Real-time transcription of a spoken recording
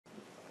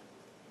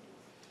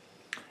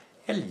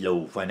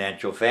Hello,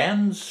 financial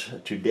fans.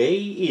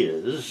 Today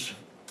is,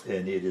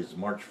 and it is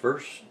March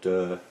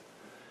 1st,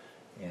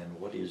 and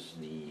what is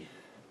the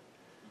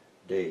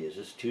day? Is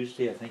this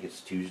Tuesday? I think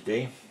it's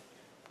Tuesday.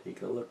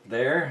 Take a look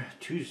there.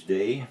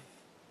 Tuesday,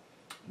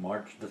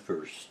 March the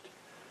 1st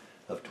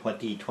of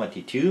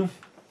 2022.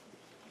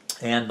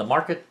 And the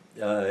market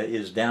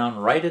is down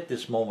right at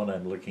this moment.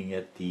 I'm looking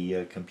at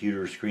the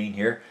computer screen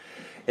here.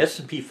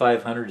 S&P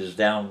 500 is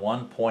down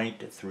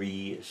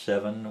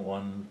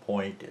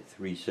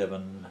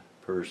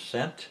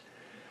 1.37%,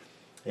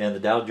 and the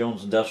Dow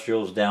Jones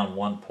Industrial is down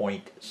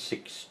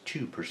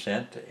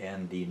 1.62%,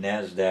 and the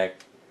NASDAQ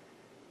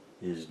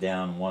is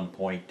down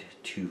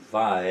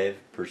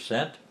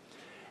 1.25%.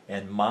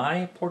 And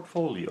my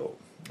portfolio,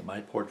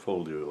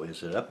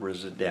 is it up or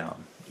is it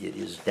down? It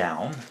is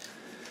down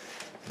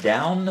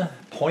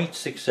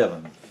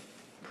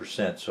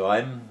 0.67%. So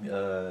I'm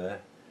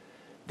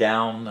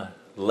down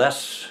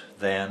less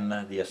than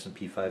the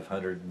S&P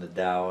 500 and the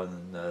Dow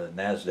and the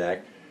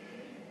NASDAQ,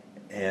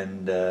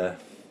 and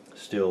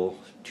still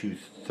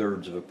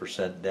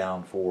 2/3%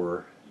 down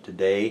for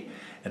today.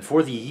 And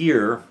for the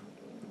year,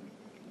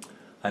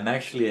 I'm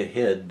actually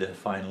ahead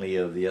finally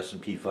of the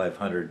S&P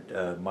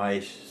 500.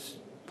 My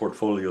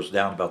portfolio is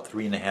down about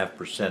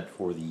 3.5%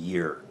 for the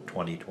year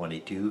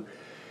 2022,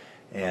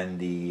 and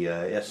the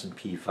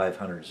S&P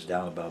 500 is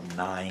down about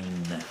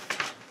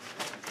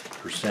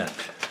 9%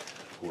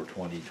 for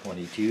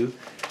 2022,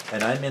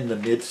 and I'm in the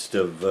midst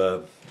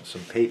of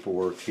some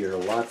paperwork here,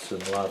 lots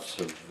and lots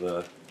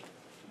of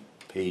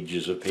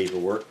pages of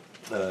paperwork.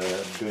 I'm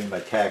doing my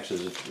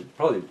taxes. It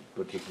probably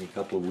will take me a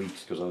couple of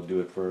weeks because I'll do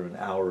it for an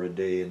hour a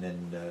day and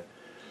then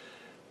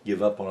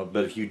give up on it.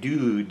 But if you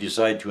do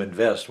decide to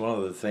invest, one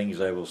of the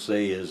things I will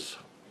say is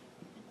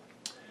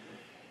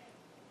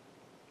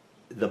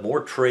the more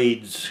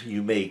trades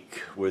you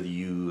make, whether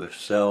you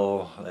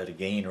sell at a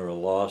gain or a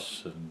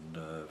loss, and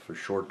for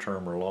short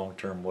term or long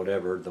term,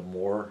 whatever, the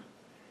more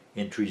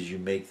entries you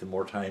make, the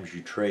more times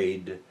you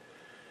trade,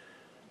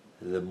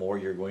 the more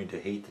you're going to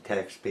hate the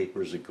tax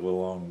papers that go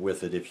along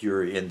with it if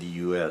you're in the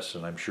U.S.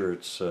 And I'm sure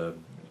it's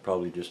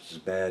probably just as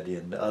bad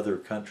in other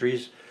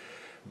countries.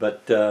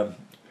 But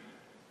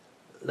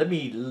let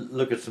me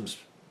look at some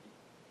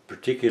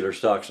particular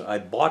stocks. I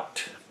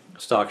bought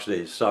stocks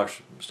today.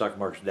 Stock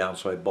market's down,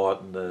 so I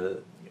bought, and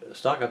the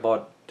stock I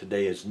bought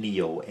today is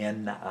NIO,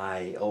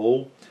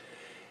 N-I-O,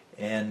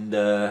 and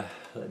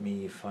let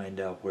me find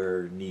out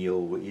where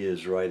NIO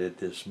is right at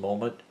this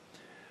moment.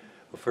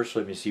 Well, first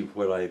let me see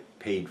what I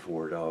paid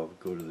for it. I'll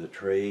go to the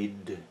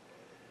trade,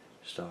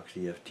 stocks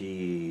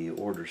EFT,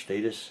 order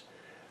status,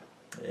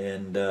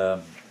 and I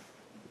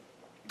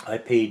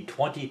paid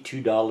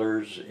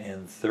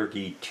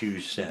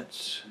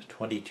 $22.32.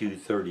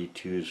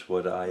 $22.32 is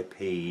what I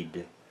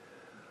paid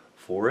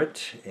for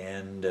it.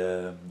 And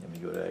let me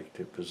go back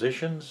to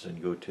positions and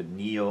go to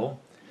NIO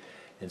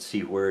and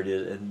see where it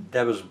is. And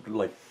that was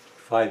like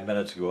 5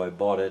 minutes ago I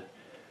bought it,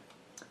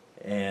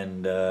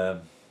 and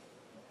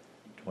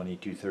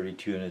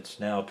 $22.32, and it's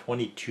now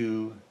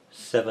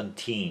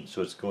 $22.17,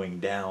 so it's going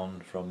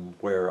down from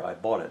where I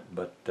bought it.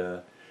 But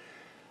I'm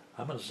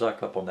going to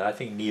stock up on that. I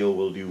think NIO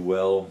will do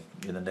well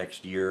in the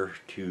next year,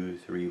 2,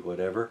 3,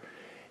 whatever.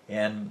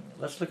 And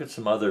let's look at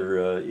some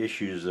other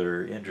issues that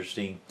are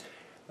interesting.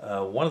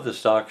 One of the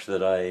stocks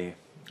that I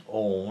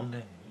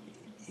own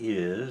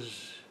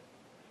is,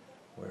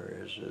 where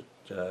is it?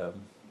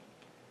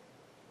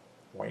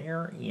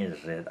 Where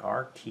is it?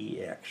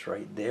 RTX,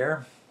 right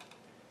there.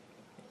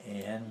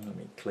 And let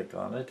me click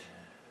on it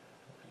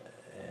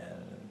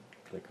and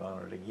click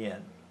on it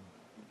again.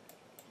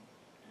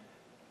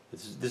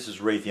 This is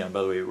Raytheon,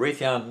 by the way.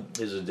 Raytheon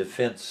is a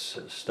defense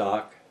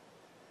stock,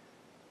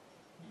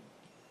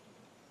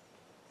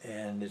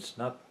 and it's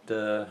not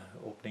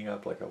opening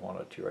up like I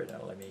want it to right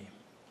now.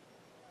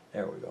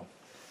 There we go.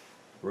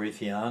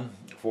 Raytheon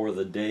for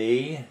the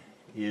day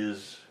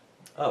is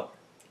up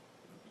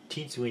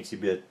teensy-weensy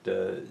bit,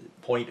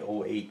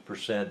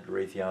 0.08%.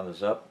 Raytheon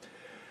is up,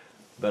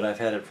 but I've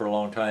had it for a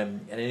long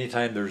time, and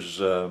anytime there's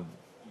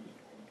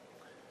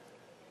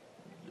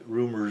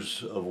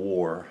rumors of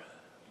war,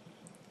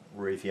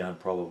 Raytheon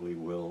probably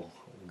will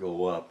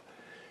go up.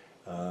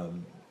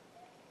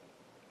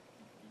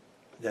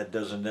 That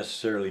doesn't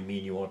necessarily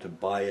mean you want to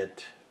buy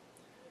it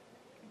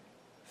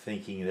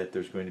thinking that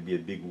there's going to be a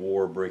big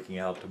war breaking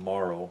out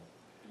tomorrow,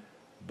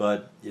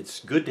 but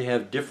it's good to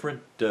have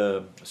different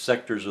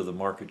sectors of the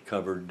market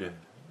covered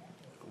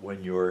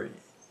when you're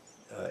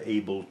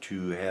able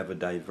to have a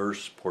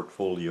diverse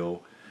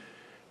portfolio.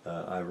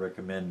 I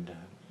recommend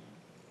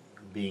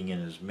being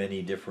in as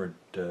many different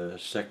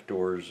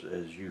sectors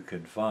as you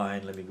can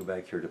find. Let me go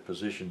back here to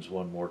positions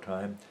one more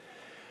time,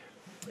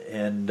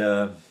 and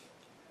we'll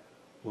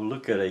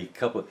look at a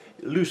couple.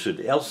 Lucid,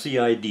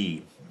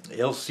 LCID.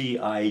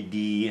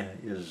 LCID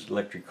is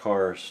electric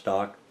car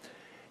stock,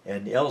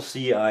 and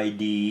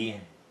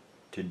LCID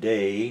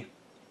today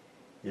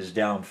is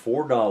down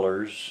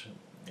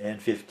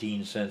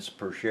 $4.15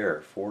 per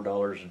share.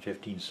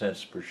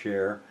 $4.15 per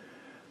share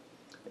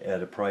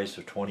at a price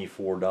of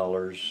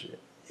 $24.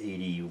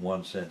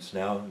 81 cents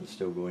now. It's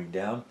still going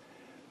down.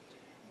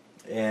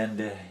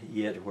 And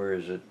yet, where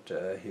is it?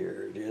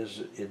 Here it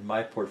is. In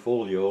my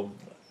portfolio,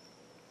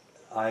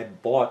 I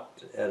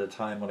bought at a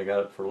time when I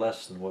got it for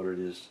less than what it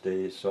is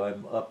today, so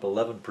I'm up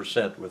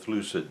 11% with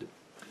Lucid.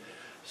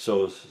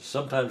 So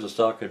sometimes the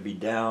stock can be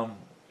down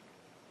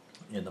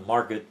in the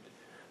market,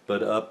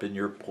 but up in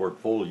your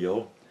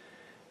portfolio,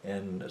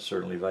 and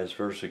certainly vice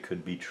versa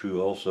could be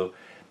true also.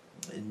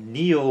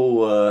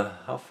 NIO,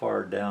 how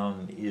far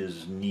down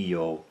is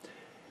NIO?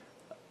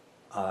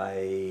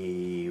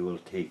 I will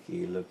take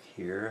a look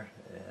here,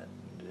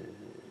 and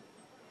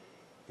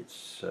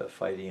it's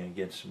fighting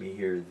against me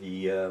here.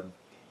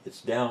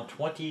 It's down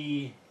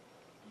 20.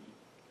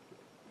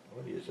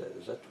 What is that?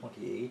 Is that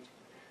 28?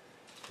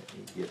 Let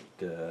me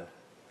get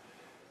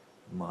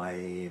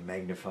my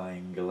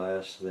magnifying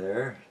glass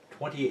there.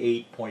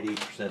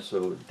 28.8%,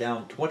 so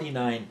down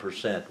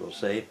 29%, we'll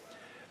say,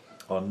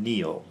 on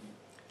NIO.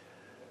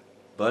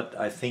 But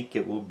I think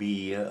it will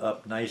be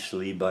up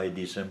nicely by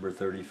December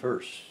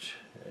 31st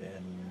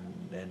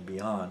and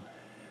beyond.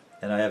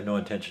 And I have no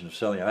intention of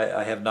selling.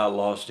 I have not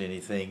lost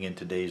anything in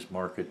today's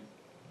market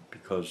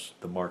because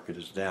the market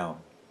is down.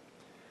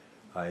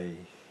 I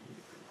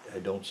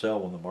don't sell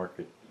when the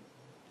market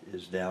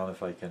is down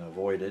if I can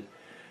avoid it.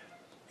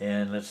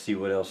 And let's see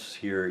what else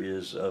here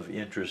is of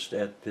interest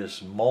at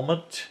this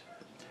moment.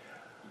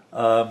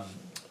 SUN,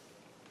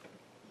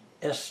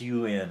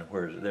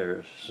 where's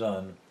there?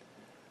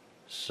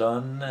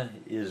 Sun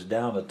is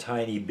down a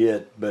tiny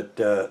bit, but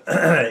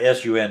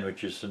SUN,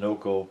 which is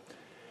Sunoco,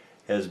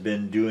 has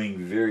been doing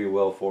very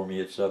well for me.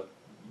 It's up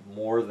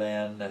more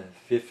than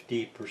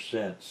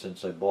 50%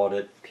 since I bought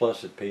it,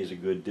 plus it pays a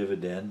good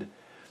dividend.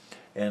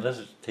 And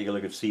let's take a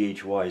look at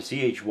CHY.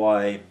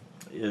 CHY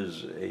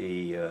is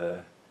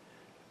a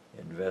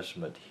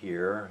investment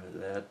here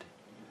that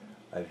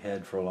I've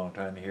had for a long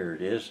time. Here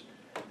it is.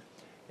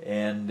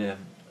 And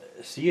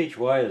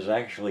CHY is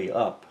actually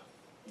up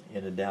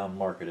in a down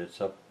market.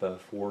 It's up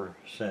 4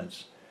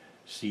 cents.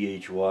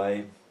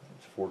 CHY,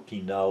 it's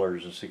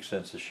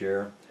 $14.06 a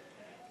share.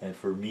 And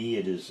for me,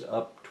 it is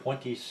up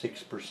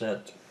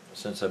 26%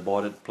 since I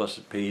bought it, plus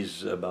it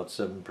pays about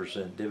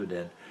 7%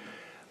 dividend.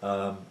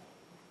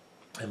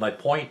 And my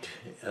point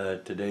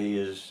today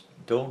is,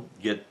 don't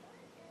get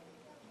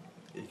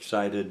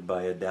excited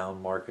by a down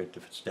market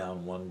if it's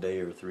down 1 day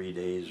or 3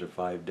 days or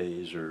 5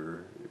 days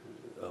or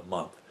a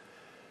month.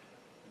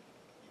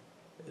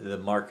 The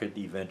market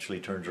eventually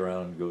turns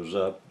around and goes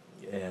up,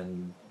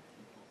 and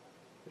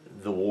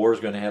the war is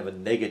going to have a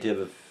negative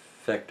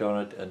effect on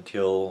it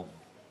until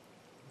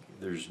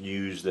there's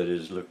news that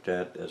is looked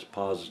at as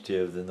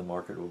positive. Then the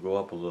market will go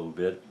up a little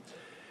bit.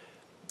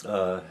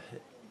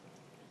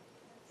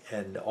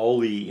 And all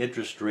the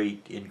interest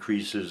rate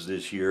increases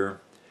this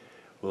year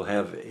will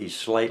have a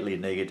slightly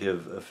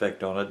negative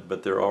effect on it,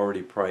 but they're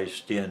already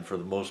priced in for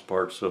the most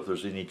part. So if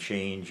there's any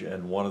change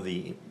and one of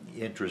the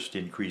interest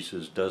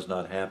increases does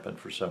not happen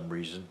for some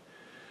reason,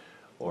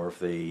 or if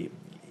they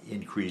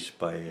increase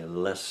by a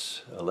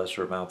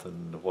lesser amount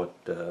than what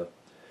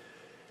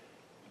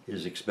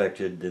is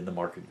expected, then the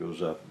market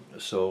goes up.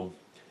 So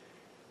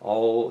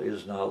all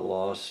is not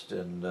lost,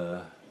 and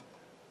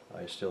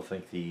I still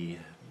think the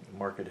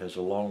market has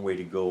a long way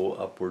to go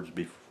upwards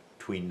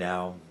between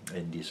now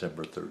and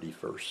December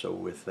 31st. So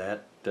with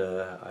that,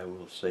 I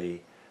will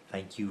say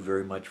thank you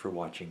very much for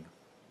watching.